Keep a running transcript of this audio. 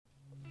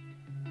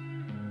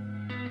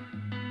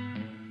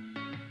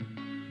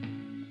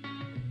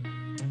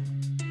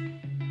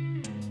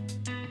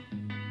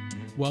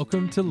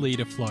Welcome to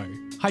Leader Flow,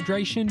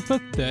 hydration for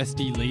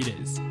thirsty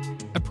leaders,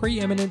 a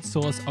preeminent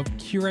source of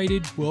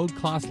curated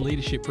world-class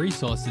leadership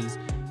resources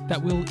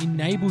that will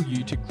enable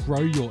you to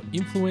grow your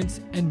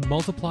influence and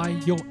multiply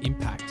your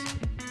impact.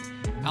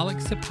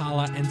 Alex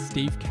Sapala and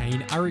Steve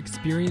Kane are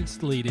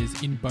experienced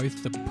leaders in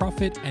both the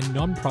profit and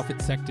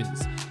non-profit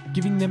sectors,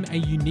 giving them a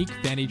unique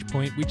vantage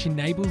point which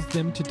enables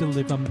them to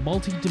deliver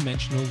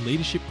multi-dimensional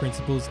leadership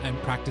principles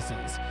and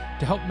practices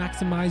to help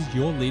maximize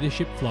your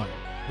leadership flow.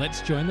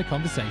 Let's join the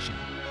conversation.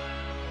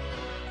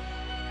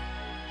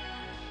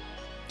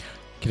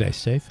 G'day,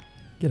 Steve.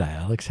 G'day,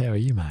 Alex. How are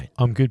you, mate?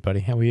 I'm good, buddy.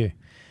 How are you?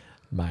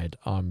 Mate,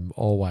 I'm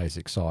always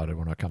excited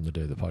when I come to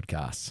do the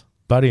podcasts.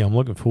 Buddy, I'm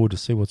looking forward to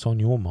see what's on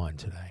your mind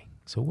today.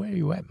 So where are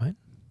you at, mate?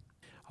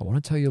 I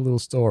want to tell you a little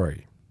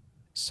story.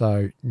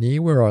 So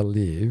near where I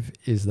live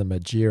is the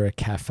Majira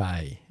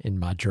Cafe in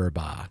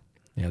Mudgeeraba.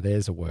 Now,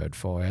 there's a word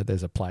for it.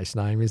 There's a place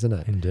name, isn't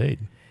it? Indeed.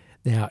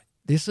 Now,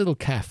 this little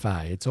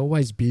cafe, it's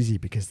always busy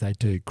because they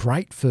do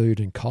great food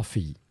and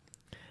coffee.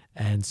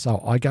 And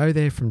so I go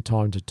there from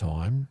time to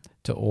time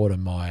to order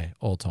my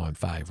all-time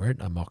favourite,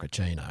 a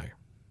mochaccino.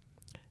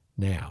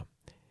 Now,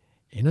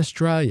 in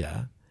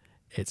Australia,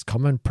 it's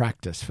common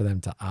practice for them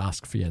to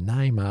ask for your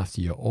name after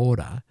your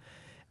order,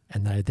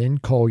 and they then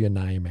call your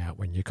name out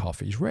when your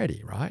coffee's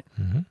ready, right?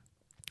 Mm-hmm.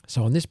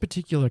 So on this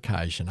particular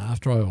occasion,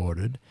 after I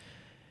ordered,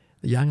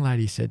 the young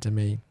lady said to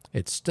me,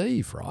 "It's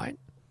Steve, right?"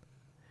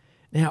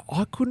 Now,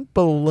 I couldn't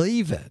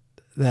believe it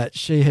that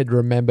she had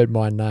remembered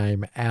my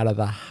name out of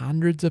the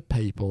hundreds of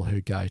people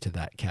who go to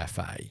that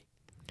cafe.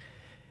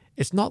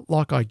 It's not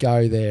like I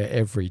go there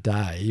every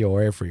day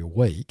or every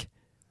week,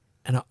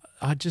 and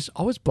I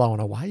was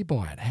blown away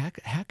by it.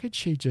 How could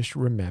she just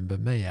remember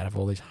me out of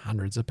all these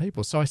hundreds of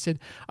people? So I said,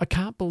 "I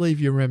can't believe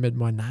you remembered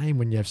my name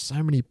when you have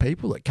so many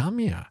people that come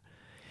here."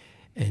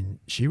 And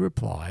she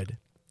replied,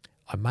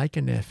 "I make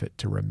an effort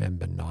to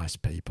remember nice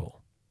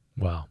people."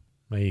 Wow.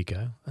 There you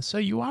go. So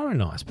you are a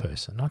nice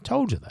person. I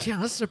told you that. Yeah,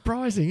 that's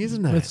surprising,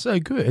 isn't it? It's so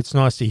good. It's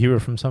nice to hear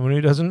it from someone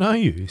who doesn't know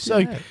you. So,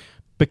 Yeah.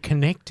 But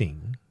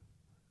connecting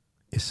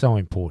is so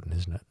important,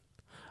 isn't it?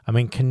 I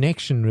mean,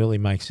 connection really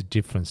makes a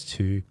difference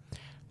to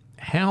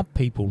how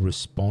people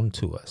respond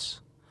to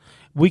us.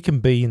 We can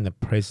be in the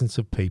presence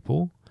of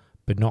people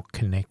but not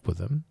connect with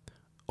them,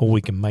 or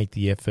we can make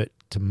the effort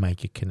to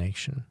make a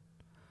connection.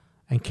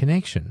 And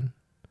connection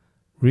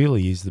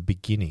really is the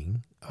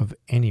beginning of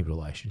any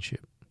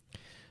relationship.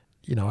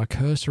 You know, a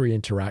cursory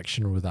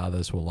interaction with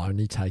others will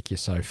only take you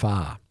so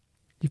far.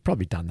 You've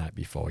probably done that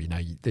before. You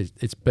know,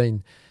 it's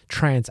been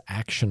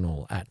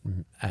transactional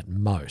at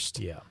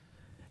most. Yeah.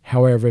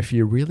 However, if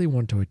you really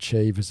want to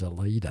achieve as a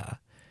leader,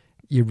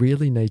 you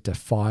really need to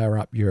fire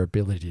up your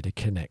ability to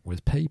connect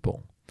with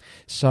people.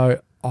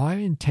 So I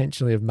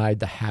intentionally have made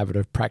the habit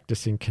of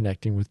practicing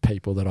connecting with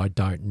people that I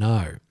don't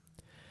know.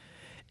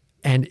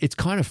 And it's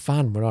kind of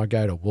fun when I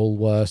go to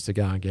Woolworths to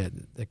go and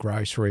get the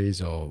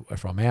groceries, or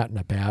if I'm out and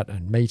about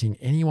and meeting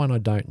anyone I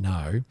don't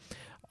know,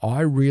 I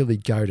really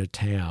go to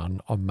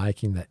town on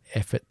making the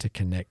effort to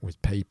connect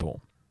with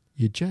people.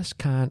 You just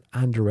can't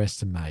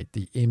underestimate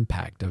the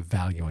impact of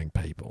valuing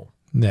people.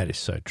 That is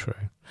so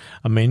true.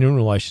 I mean, in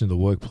relation to the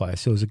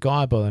workplace, there was a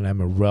guy by the name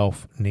of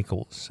Ralph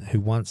Nichols who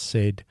once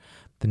said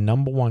the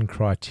number one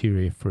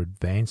criteria for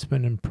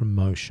advancement and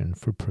promotion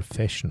for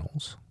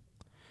professionals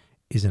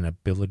is an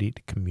ability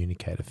to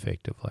communicate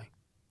effectively.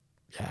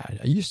 Yeah,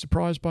 are you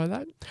surprised by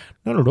that?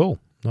 Not at all.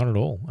 Not at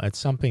all. It's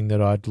something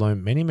that I'd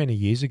learned many, many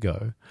years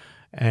ago,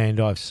 and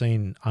I've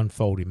seen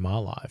unfold in my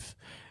life.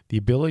 The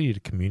ability to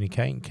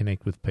communicate and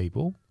connect with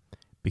people,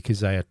 because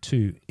they are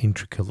too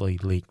intricately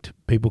linked.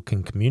 People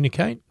can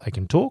communicate, they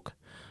can talk,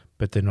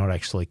 but they're not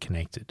actually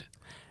connected.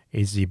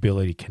 Is the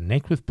ability to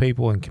connect with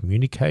people and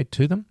communicate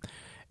to them,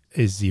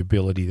 is the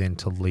ability then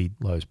to lead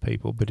those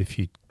people. But if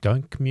you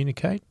don't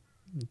communicate,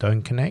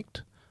 don't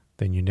connect,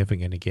 then you're never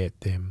going to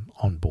get them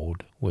on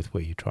board with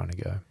where you're trying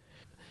to go.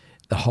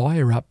 The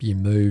higher up you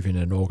move in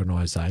an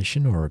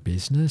organisation or a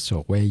business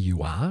or where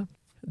you are,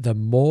 the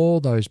more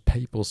those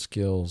people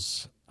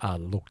skills are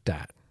looked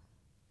at.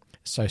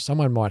 So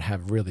someone might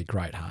have really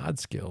great hard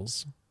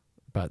skills,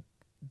 but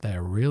they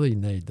really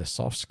need the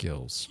soft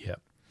skills.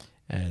 Yep.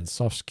 And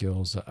soft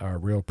skills are a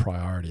real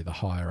priority the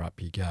higher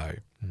up you go.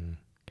 Mm.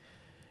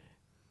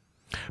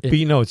 But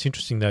you know, it's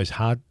interesting, those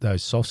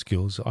soft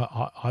skills,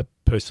 I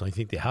personally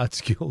think they're hard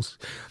skills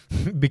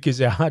because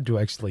they're hard to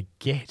actually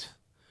get.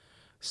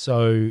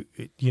 So,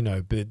 you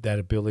know, but that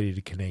ability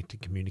to connect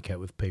and communicate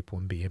with people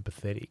and be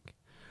empathetic.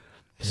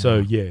 Yeah. So,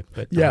 yeah,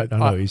 but I know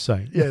what you're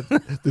saying. Yeah,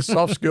 the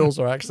soft skills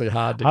are actually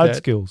hard to get. Hard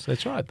skills,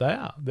 that's right, they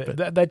are.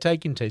 They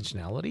take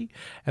intentionality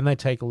and they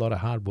take a lot of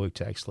hard work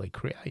to actually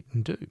create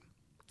and do.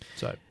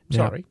 So,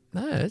 sorry.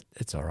 No,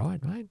 it's all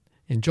right, mate.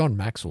 In John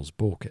Maxwell's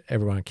book,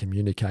 Everyone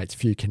Communicates,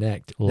 Few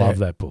Connect. Love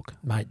that book.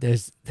 Mate,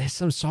 there's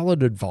some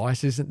solid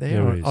advice, isn't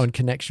there, on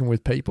connection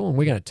with people? And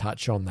we're going to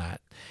touch on that.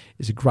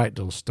 It's a great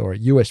little story.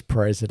 US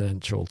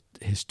presidential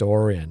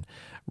historian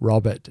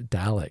Robert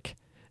Dallek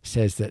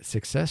says that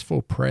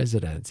successful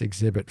presidents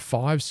exhibit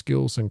 5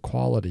 skills and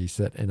qualities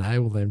that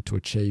enable them to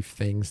achieve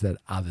things that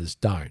others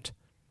don't.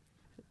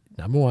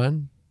 Number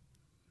 1,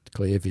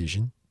 clear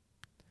vision.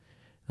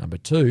 Number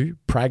 2,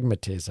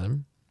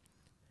 pragmatism.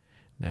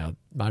 Now,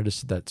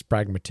 notice that's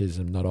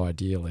pragmatism, not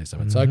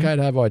idealism. It's okay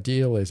to have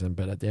idealism,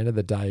 but at the end of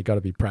the day, you've got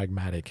to be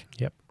pragmatic.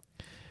 Yep.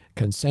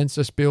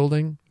 Consensus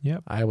building.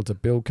 Yep. Able to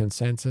build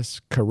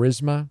consensus.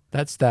 Charisma.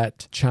 That's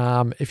that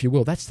charm, if you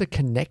will. That's the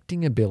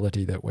connecting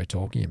ability that we're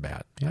talking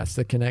about. Yep. That's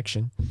the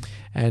connection.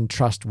 And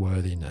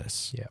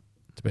trustworthiness. Yep.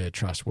 To be a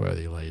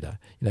trustworthy leader.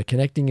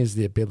 Connecting is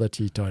the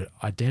ability to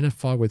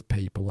identify with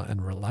people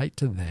and relate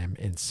to them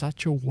in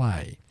such a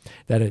way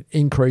that it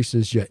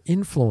increases your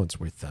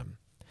influence with them.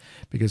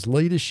 Because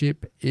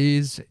leadership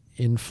is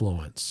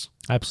influence.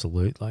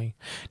 Absolutely.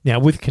 Now,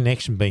 with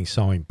connection being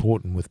so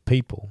important with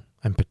people,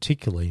 and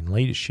particularly in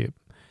leadership,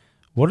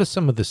 what are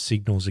some of the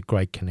signals that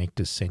great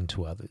connectors send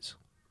to others?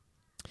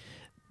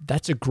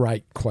 That's a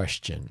great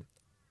question.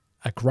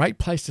 A great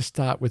place to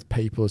start with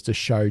people is to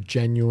show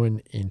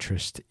genuine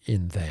interest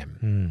in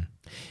them.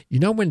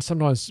 When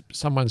sometimes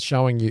someone's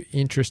showing you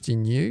interest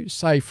in you,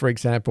 say, for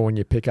example, when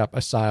you pick up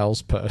a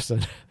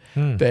salesperson,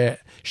 they're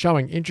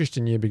showing interest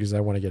in you because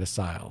they want to get a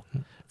sale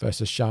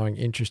versus showing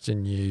interest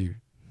in you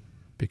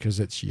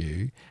because it's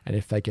you. And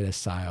if they get a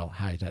sale,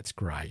 hey, that's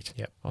great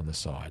on the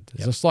side.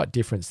 There's a slight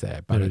difference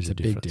there, but it's a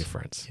big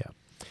difference. Yep.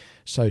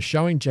 So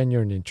showing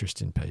genuine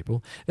interest in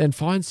people, then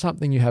find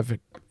something you have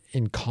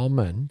in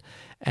common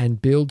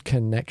and build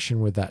connection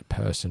with that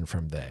person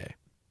from there.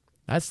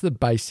 That's the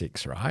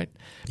basics, right?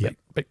 Yep.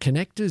 But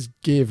connectors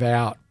give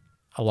out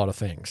a lot of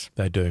things.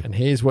 They do. And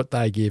here's what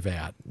they give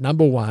out.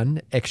 Number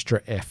 1,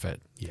 extra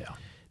effort. Yeah.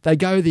 They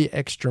go the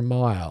extra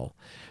mile.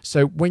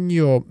 So when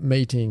you're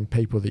meeting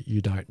people that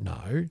you don't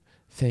know,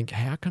 think,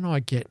 how can I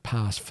get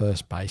past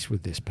first base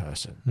with this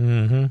person?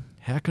 Mm-hmm.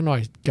 How can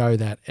I go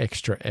that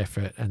extra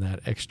effort and that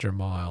extra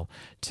mile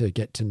to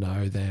get to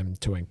know them,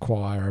 to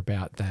inquire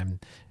about them,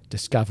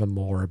 discover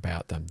more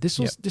about them?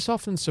 This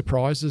often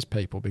surprises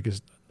people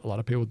because a lot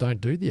of people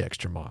don't do the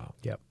extra mile.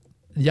 Yep.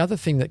 The other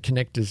thing that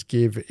connectors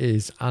give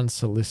is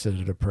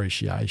unsolicited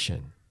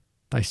appreciation.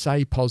 They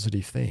say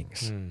positive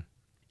things.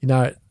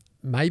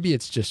 Maybe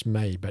it's just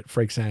me, but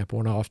for example,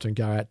 when I often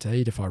go out to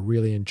eat, if I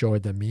really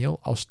enjoyed the meal,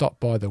 I'll stop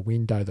by the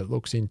window that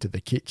looks into the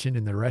kitchen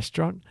in the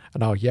restaurant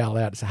and I'll yell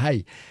out and say,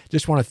 hey,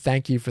 just want to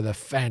thank you for the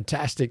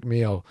fantastic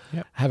meal.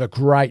 Yep. Have a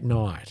great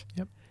night.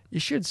 Yep. You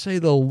should see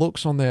the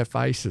looks on their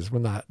faces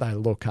when they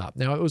look up.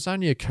 Now, it was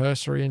only a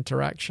cursory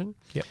interaction,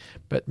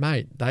 but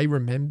mate, they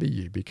remember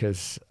you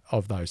because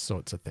of those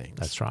sorts of things.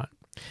 That's right.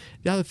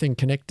 The other thing,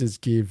 connectors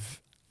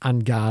give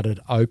unguarded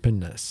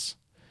openness.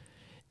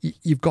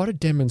 You've got to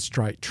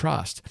demonstrate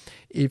trust.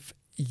 If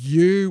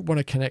you want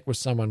to connect with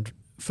someone,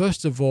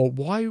 first of all,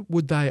 why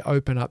would they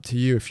open up to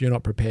you if you're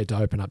not prepared to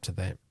open up to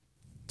them?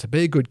 To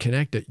be a good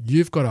connector,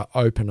 you've got to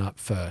open up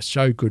first,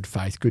 show good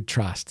faith, good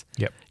trust.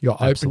 Yep. You're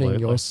Absolutely.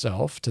 opening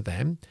yourself to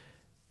them.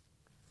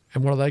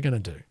 And what are they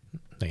going to do?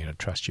 They're going to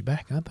trust you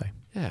back, aren't they?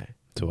 Yeah. That's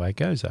the way it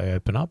goes. They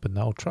open up and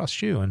they'll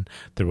trust you, and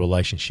the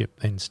relationship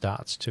then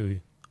starts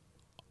to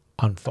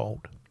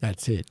unfold.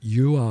 That's it.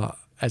 You are,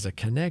 as a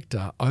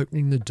connector,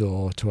 opening the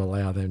door to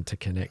allow them to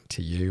connect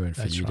to you and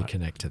for That's you right. to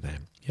connect to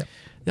them. Yep.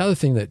 The other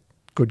thing that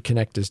good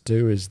connectors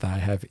do is they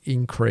have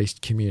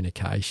increased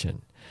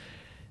communication.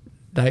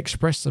 They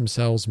express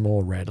themselves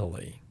more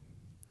readily.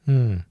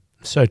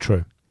 So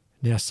true.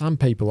 Now, some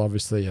people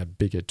obviously are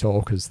bigger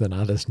talkers than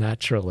others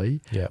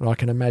naturally. Yeah. And I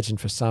can imagine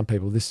for some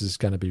people this is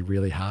going to be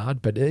really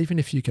hard. But even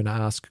if you can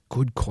ask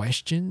good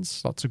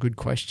questions, lots of good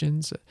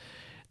questions,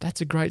 that's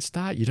a great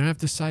start. You don't have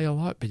to say a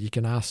lot, but you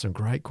can ask some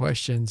great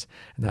questions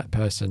and that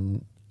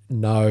person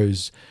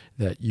knows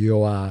that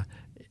you are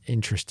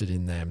interested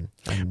in them.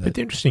 But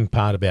the interesting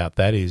part about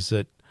that is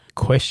that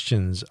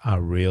questions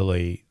are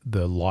really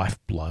the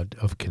lifeblood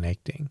of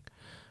connecting,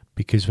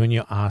 because when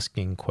you're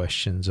asking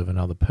questions of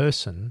another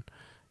person,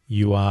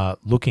 you are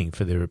looking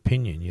for their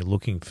opinion, you're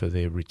looking for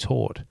their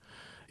retort.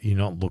 You're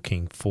not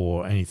looking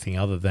for anything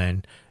other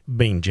than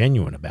being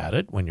genuine about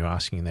it when you're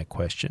asking that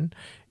question.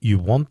 You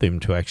want them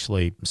to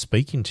actually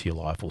speak into your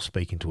life or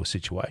speak into a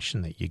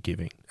situation that you're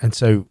giving. And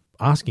so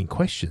asking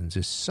questions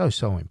is so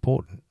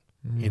important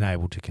in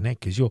able to connect,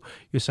 because you're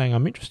saying,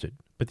 I'm interested.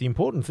 But the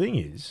important thing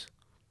is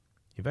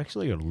you've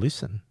actually got to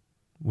listen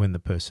when the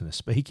person is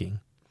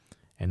speaking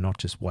and not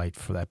just wait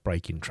for that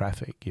break in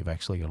traffic. You've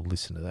actually got to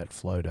listen to that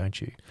flow, don't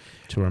you,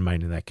 to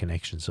remain in that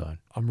connection zone.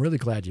 I'm really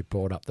glad you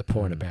brought up the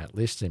point about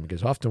listening,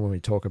 because often when we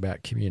talk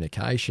about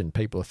communication,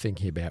 people are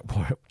thinking about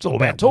It's all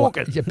about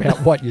talking.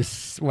 About what is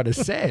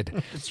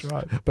said. That's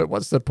right. But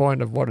what's the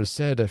point of what is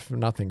said if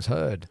nothing's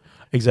heard?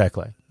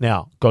 Exactly.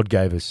 Now, God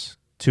gave us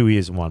 2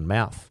 ears and 1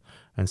 mouth,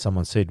 and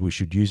someone said we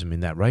should use them in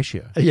that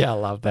ratio. Yeah, I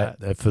love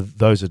that. For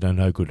those that are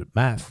no good at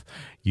math,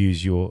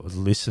 use your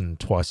listen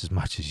twice as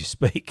much as you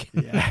speak.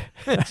 Yeah.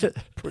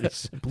 Pretty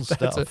simple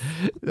stuff.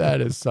 That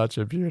is such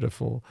a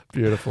beautiful,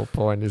 beautiful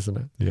point, isn't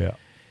it? Yeah.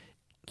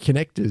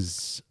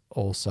 Connectors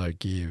also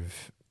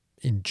give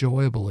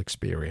enjoyable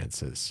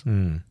experiences.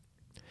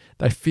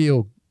 they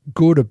feel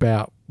good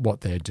about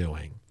what they're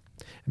doing.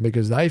 And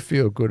because they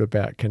feel good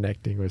about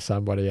connecting with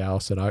somebody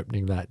else and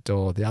opening that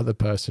door, the other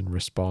person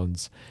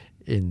responds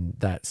in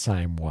that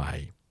same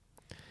way.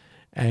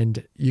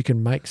 And you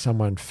can make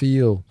someone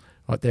feel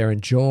like they're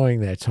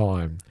enjoying their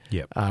time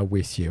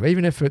with you,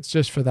 even if it's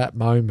just for that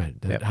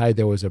moment that, hey,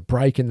 there was a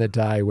break in the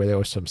day where there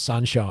was some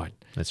sunshine.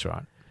 That's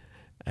right.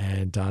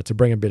 And to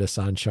bring a bit of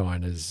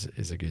sunshine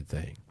is a good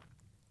thing.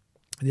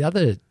 The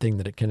other thing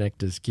that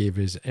connectors give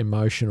is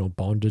emotional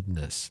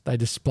bondedness. They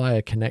display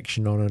a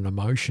connection on an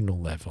emotional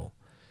level.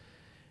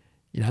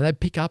 You know, they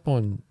pick up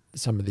on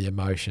some of the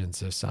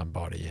emotions of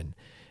somebody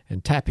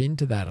and tap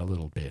into that a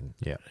little bit.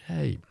 Yeah.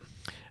 Hey,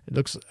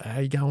 how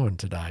you going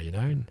today? You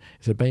know,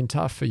 has it been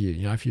tough for you?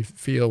 You know, if you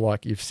feel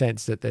like you've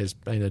sensed that there's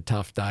been a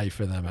tough day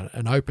for them,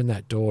 and open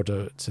that door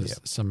to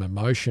some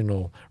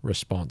emotional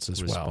response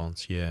as well.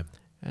 Yeah.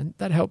 And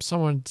that helps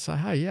someone say,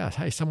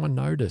 hey, someone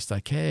noticed,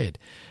 they cared.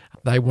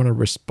 They want to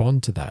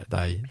respond to that.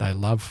 They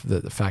love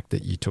the fact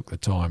that you took the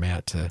time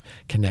out to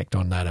connect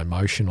on that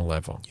emotional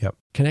level. Yep.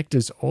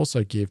 Connectors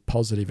also give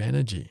positive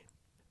energy.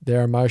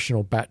 Their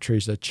emotional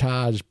batteries are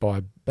charged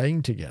by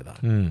being together.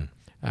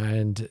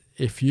 And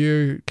if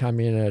you come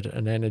in at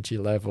an energy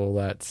level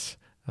that's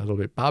a little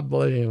bit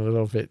bubbly and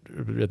a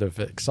bit of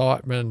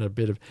excitement,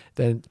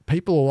 then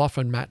people will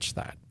often match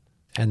that.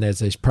 And there's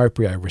these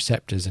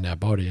proprioceptors in our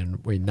body,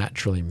 and we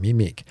naturally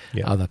mimic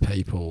other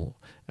people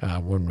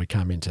when we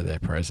come into their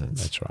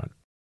presence. That's right.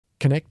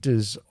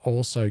 Connectors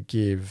also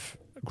give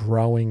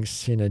growing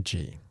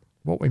synergy.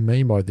 What we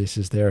mean by this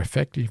is their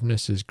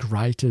effectiveness is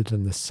greater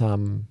than the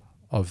sum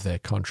of their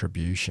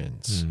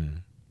contributions.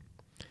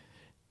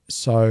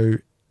 So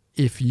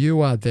if you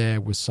are there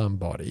with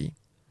somebody,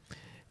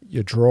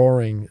 you're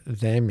drawing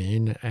them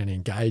in and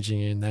engaging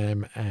in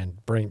them and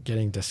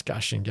getting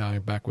discussion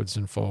going backwards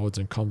and forwards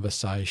and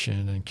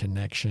conversation and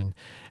connection.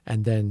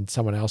 And then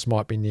someone else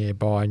might be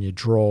nearby and you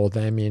draw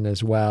them in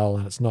as well.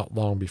 And it's not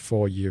long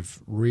before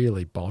you've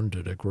really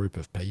bonded a group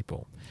of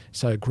people.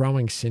 So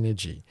growing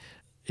synergy,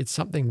 it's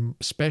something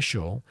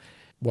special.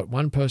 What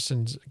one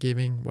person's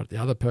giving, what the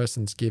other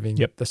person's giving,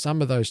 the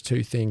sum of those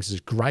two things is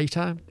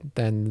greater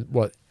than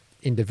what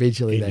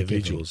individually they're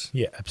giving.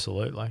 Yeah,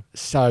 absolutely.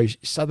 So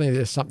suddenly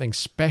there's something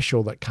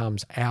special that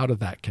comes out of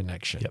that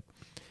connection.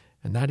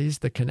 And that is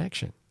the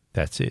connection.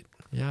 That's it.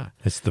 Yeah.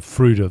 It's the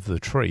fruit of the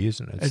tree,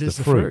 isn't it? It is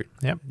the fruit.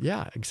 Yep.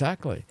 Yeah,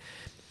 exactly.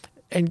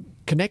 And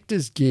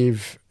connectors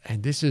give,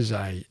 and this is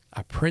a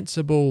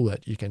principle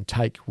that you can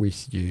take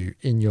with you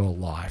in your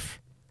life.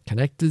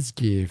 Connectors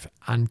give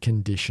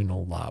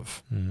unconditional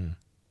love.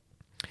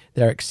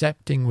 They're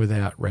accepting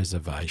without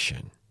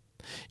reservation.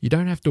 You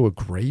don't have to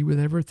agree with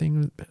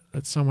everything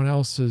that someone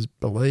else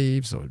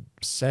believes or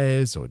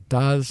says or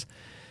does,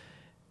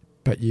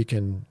 but you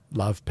can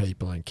love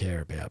people and care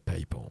about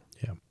people.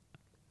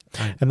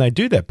 Yeah. And they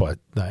do that by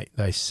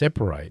they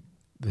separate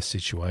the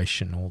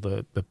situation or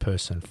the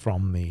person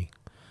from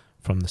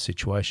the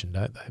situation,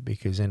 don't they?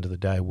 Because end of the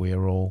day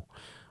we're all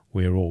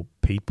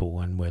people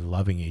and we're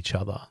loving each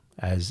other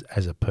as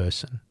a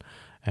person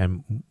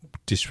and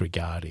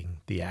disregarding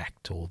the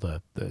act or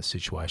the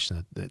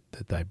situation that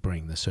they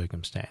bring, the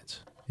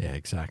circumstance. Yeah,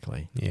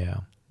 exactly. Yeah.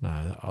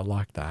 No, I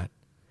like that.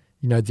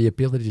 You know, the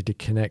ability to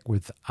connect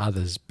with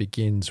others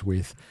begins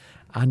with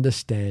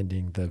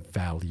understanding the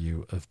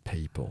value of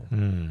people.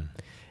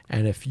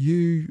 And if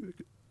you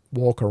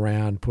walk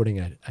around putting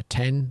a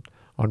 10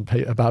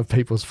 above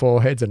people's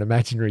foreheads, an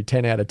imaginary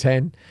 10 out of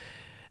 10,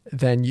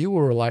 then you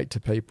will relate to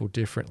people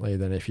differently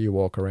than if you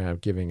walk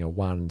around giving a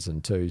 1s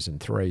and 2s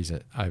and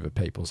 3s over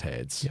people's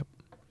heads. Yep.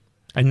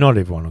 And not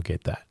everyone will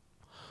get that.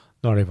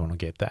 Not everyone will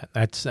get that.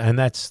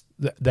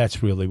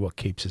 That's really what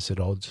keeps us at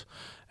odds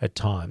at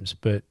times.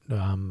 But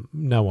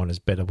no one is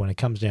better when it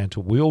comes down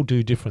to it. We all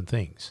do different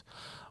things.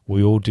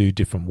 We all do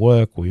different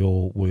work. We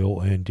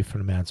all earn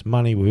different amounts of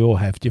money. We all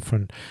have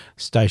different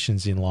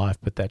stations in life,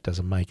 but that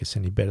doesn't make us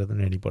any better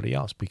than anybody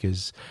else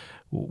because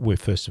we're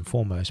first and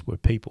foremost, we're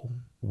people.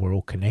 We're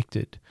all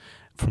connected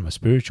from a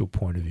spiritual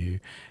point of view,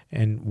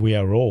 and we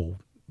are all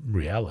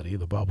reality.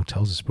 The Bible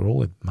tells us we're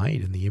all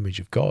made in the image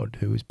of God,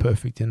 who is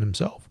perfect in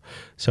himself.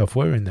 So if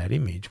we're in that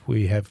image,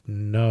 we have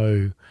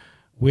no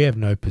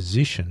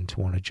position to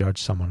want to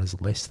judge someone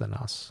as less than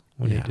us.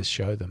 We need to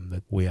show them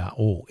that we are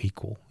all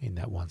equal in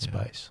that one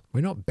space.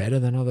 We're not better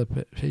than other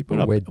people.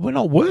 We're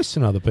not worse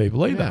than other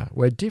people either. Yeah,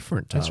 we're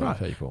different to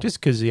other people. Just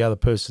because the other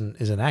person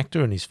is an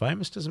actor and he's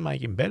famous doesn't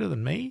make him better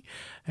than me.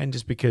 And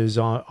just because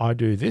I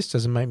do this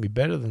doesn't make me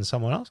better than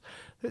someone else.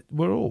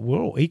 We're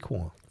all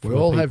equal. We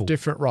all have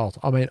different roles.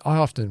 I mean, I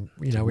often,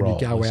 when you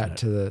go out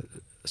to the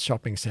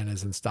shopping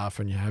centres and stuff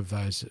and you have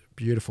those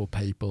beautiful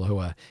people who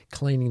are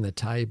cleaning the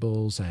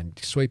tables and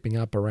sweeping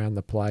up around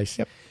the place.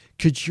 Yep.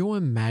 Could you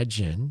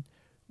imagine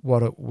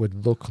what it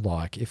would look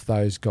like if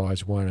those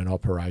guys weren't in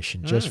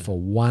operation just for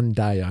one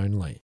day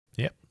only?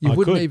 Yep. You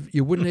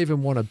wouldn't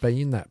even want to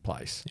be in that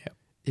place. Yep.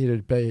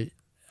 It'd be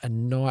a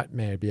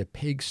nightmare. It'd be a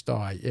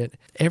pigsty.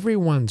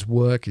 Everyone's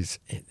work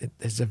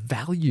there's a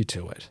value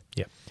to it.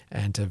 Yep.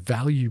 And to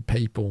value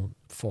people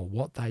for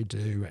what they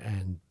do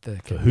and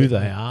for who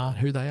they are,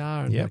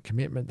 and the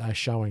commitment they're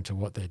showing to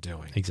what they're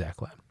doing.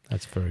 Exactly.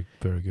 That's very,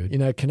 very good. You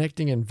know,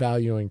 connecting and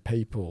valuing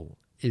people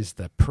is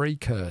the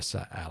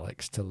precursor,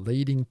 Alex, to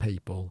leading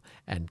people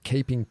and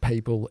keeping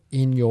people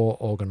in your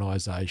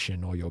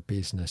organisation or your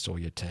business or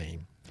your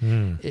team.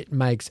 It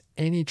makes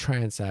any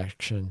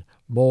transaction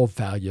more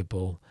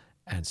valuable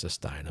and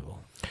sustainable.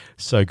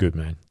 So good,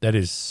 man. That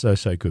is so,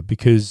 so good,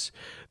 because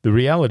the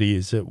reality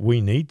is that we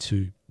need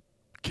to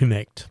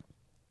connect.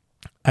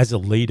 As a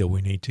leader,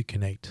 we need to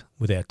connect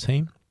with our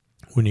team.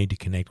 We need to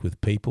connect with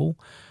people.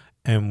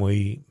 And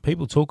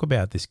people talk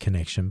about this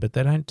connection, but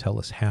they don't tell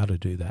us how to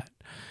do that.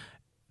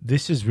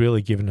 This has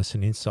really given us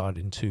an insight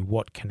into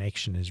what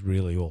connection is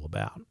really all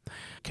about.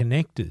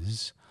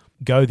 Connectors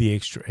go the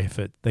extra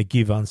effort. They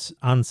give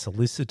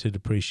unsolicited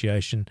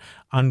appreciation,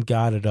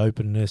 unguarded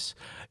openness,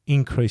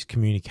 increased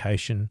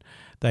communication.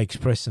 They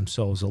express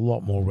themselves a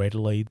lot more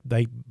readily.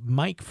 They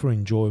make for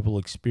enjoyable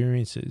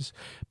experiences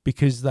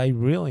because they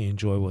really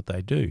enjoy what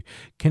they do.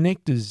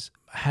 Connectors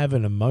have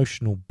an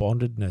emotional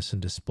bondedness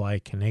and display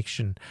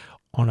connection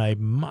on a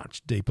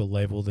much deeper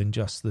level than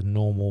just the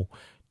normal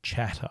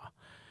chatter.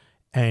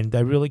 And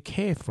they really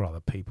care for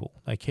other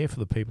people. They care for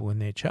the people in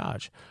their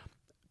charge.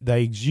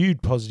 They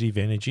exude positive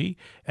energy,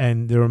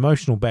 and their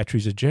emotional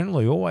batteries are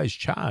generally always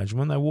charged.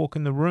 When they walk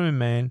in the room,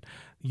 man,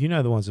 you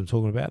know the ones I'm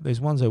talking about. There's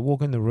ones that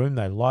walk in the room,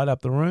 they light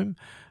up the room,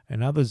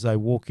 and others they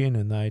walk in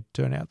and they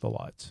turn out the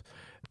lights.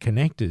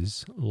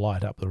 Connectors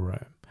light up the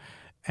room.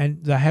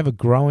 And they have a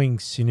growing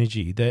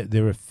synergy.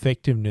 Their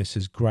effectiveness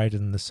is greater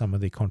than the sum of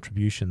their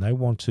contribution. They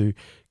want to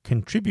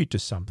contribute to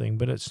something,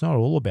 but it's not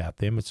all about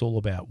them. It's all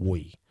about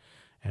we,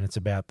 and it's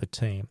about the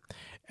team.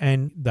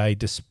 And they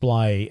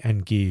display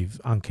and give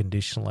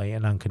unconditionally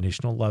and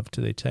unconditional love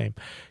to their team.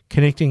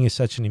 Connecting is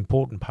such an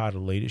important part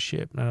of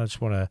leadership, and I just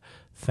want to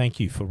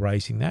thank you for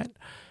raising that,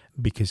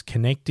 because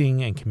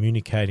connecting and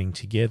communicating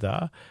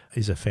together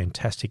is a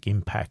fantastic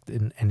impact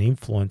and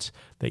influence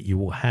that you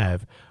will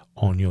have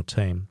on your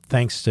team.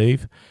 Thanks,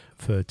 Steve,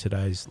 for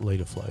today's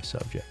Leader Flow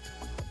subject.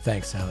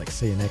 Thanks, Alex.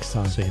 See you next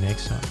time. See you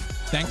next time.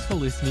 Thanks for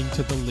listening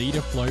to the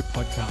Leader Flow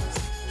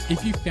podcast.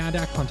 If you found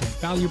our content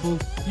valuable,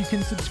 you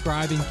can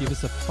subscribe and give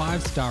us a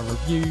 5-star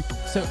review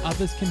so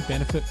others can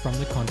benefit from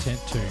the content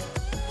too.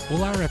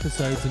 All our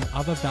episodes and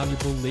other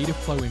valuable Leader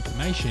Flow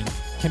information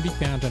can be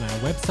found on our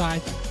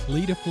website,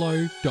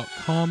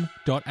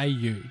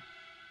 leaderflow.com.au.